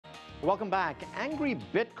Welcome back. Angry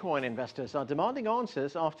Bitcoin investors are demanding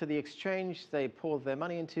answers after the exchange they poured their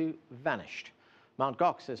money into vanished. Mt.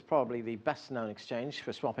 Gox is probably the best-known exchange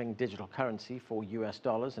for swapping digital currency for US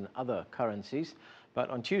dollars and other currencies. But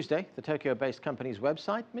on Tuesday, the Tokyo-based company's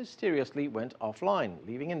website mysteriously went offline,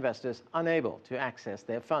 leaving investors unable to access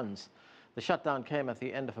their funds. The shutdown came at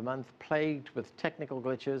the end of a month plagued with technical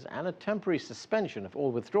glitches and a temporary suspension of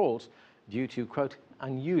all withdrawals due to, quote,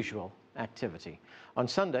 unusual activity. On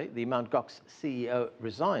Sunday, the Mt. Gox CEO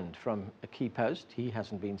resigned from a key post. He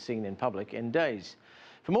hasn't been seen in public in days.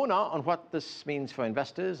 For more now on what this means for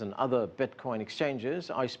investors and other Bitcoin exchanges,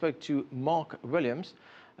 I spoke to Mark Williams,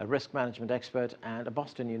 a risk management expert and a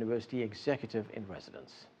Boston University executive in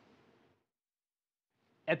residence.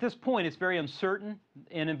 At this point, it's very uncertain,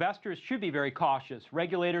 and investors should be very cautious.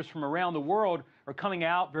 Regulators from around the world are coming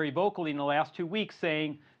out very vocally in the last 2 weeks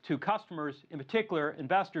saying to customers, in particular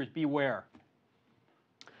investors, beware.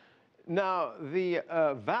 Now, the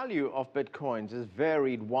value of Bitcoins has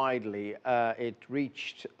varied widely. It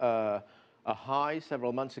reached a high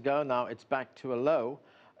several months ago. Now it's back to a low.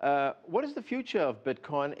 What is the future of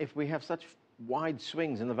Bitcoin if we have such wide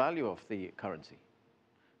swings in the value of the currency?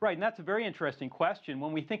 Right, and that's a very interesting question.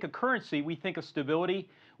 When we think of currency, we think of stability,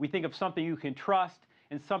 we think of something you can trust,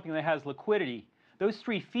 and something that has liquidity. Those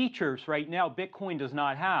three features right now Bitcoin does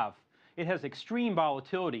not have. It has extreme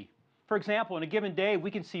volatility. For example, in a given day, we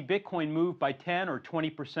can see Bitcoin move by 10 or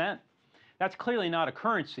 20%. That's clearly not a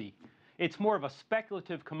currency. It's more of a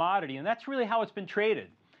speculative commodity, and that's really how it's been traded.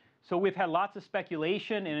 So we've had lots of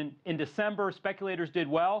speculation, and in December, speculators did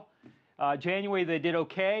well. January, they did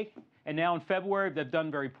okay. And now in February, they've done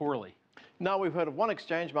very poorly. Now we've heard of one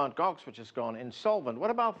exchange, Mt. Gox, which has gone insolvent. What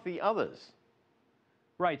about the others?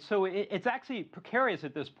 Right, so it's actually precarious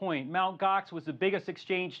at this point. Mt. Gox was the biggest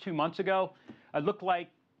exchange 2 months ago. It looked like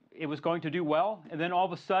it was going to do well, and then all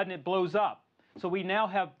of a sudden it blows up. So we now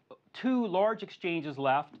have 2 large exchanges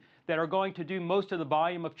left that are going to do most of the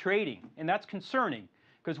volume of trading. And that's concerning,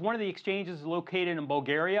 because one of the exchanges is located in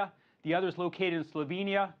Bulgaria, the other is located in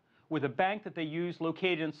Slovenia, with a bank that they use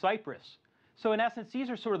located in Cyprus. So in essence, these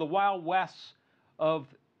are sort of the wild wests of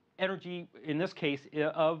energy, in this case,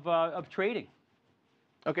 of trading.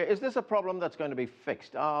 Okay, is this a problem that's going to be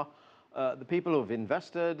fixed? Are the people who've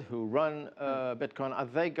invested, who run Bitcoin, are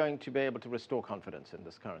they going to be able to restore confidence in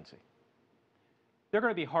this currency? They're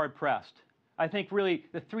going to be hard-pressed. I think really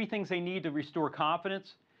the 3 things they need to restore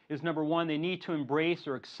confidence is, number 1, they need to embrace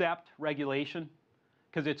or accept regulation,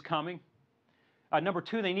 because it's coming. Number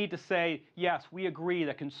 2, they need to say, yes, we agree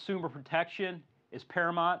that consumer protection is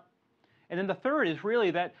paramount. And then the third is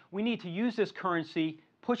really that we need to use this currency,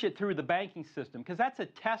 push it through the banking system, because that's a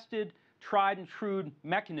tested, tried and true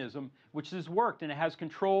mechanism which has worked, and it has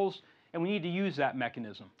controls, and we need to use that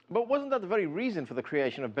mechanism. But wasn't that the very reason for the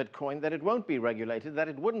creation of Bitcoin, that it won't be regulated, that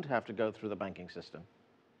it wouldn't have to go through the banking system?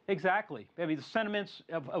 Exactly. I mean, the sentiments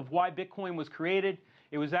of why Bitcoin was created,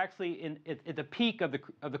 it was actually at the peak of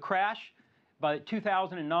the crash. By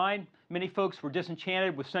 2009, many folks were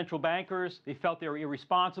disenchanted with central bankers. They felt they were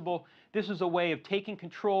irresponsible. This is a way of taking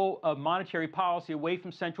control of monetary policy away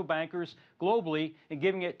from central bankers globally and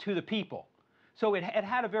giving it to the people. So it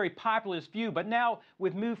had a very populist view, but now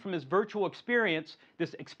we've moved from this virtual experience,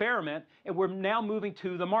 this experiment, and we're now moving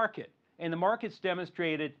to the market. And the market's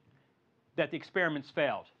demonstrated that the experiments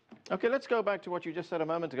failed. Okay, let's go back to what you just said a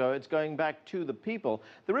moment ago. It's going back to the people.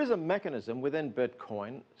 There is a mechanism within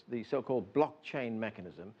Bitcoin, the so-called blockchain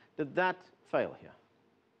mechanism. Did that fail here?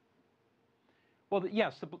 Well,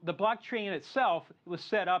 yes, the blockchain itself was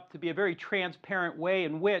set up to be a very transparent way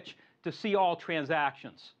in which to see all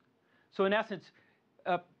transactions. So in essence,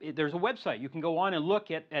 there's a website. You can go on and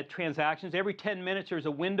look at transactions. Every 10 minutes there's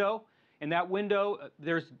a window. In that window,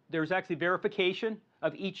 there's actually verification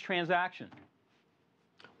of each transaction.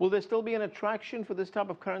 Will there still be an attraction for this type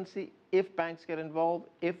of currency if banks get involved,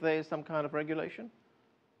 if there is some kind of regulation?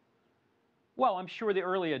 Well, I'm sure the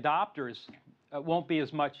early adopters won't be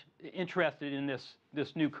as much interested in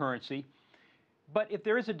this new currency. But if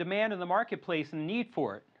there is a demand in the marketplace and a need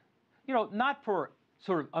for it, not for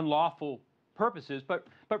sort of unlawful purposes, but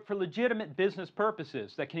for legitimate business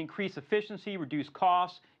purposes that can increase efficiency, reduce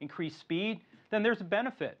costs, increase speed, then there's a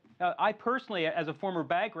benefit. I personally, as a former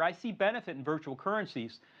banker, I see benefit in virtual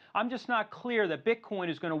currencies. I'm just not clear that Bitcoin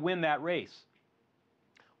is going to win that race.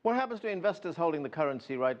 What happens to investors holding the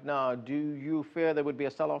currency right now? Do you fear there would be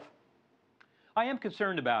a sell-off? I am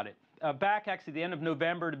concerned about it. Back actually the end of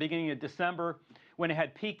November to beginning of December, when it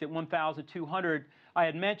had peaked at 1,200, I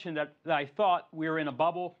had mentioned that I thought we were in a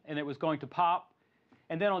bubble and it was going to pop.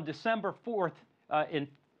 And then on December 4th, in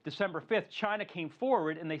December 5th, China came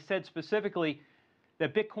forward and they said specifically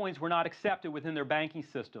that Bitcoins were not accepted within their banking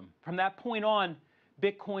system. From that point on,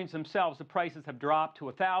 Bitcoins themselves, the prices have dropped to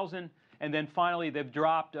 1,000, and then finally they've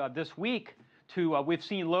dropped this week to, we've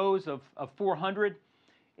seen lows of 400,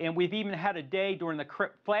 and we've even had a day during the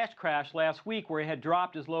flash crash last week where it had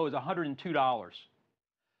dropped as low as $102.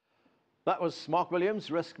 That was Mark Williams,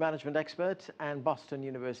 risk management expert and Boston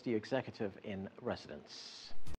University executive in residence.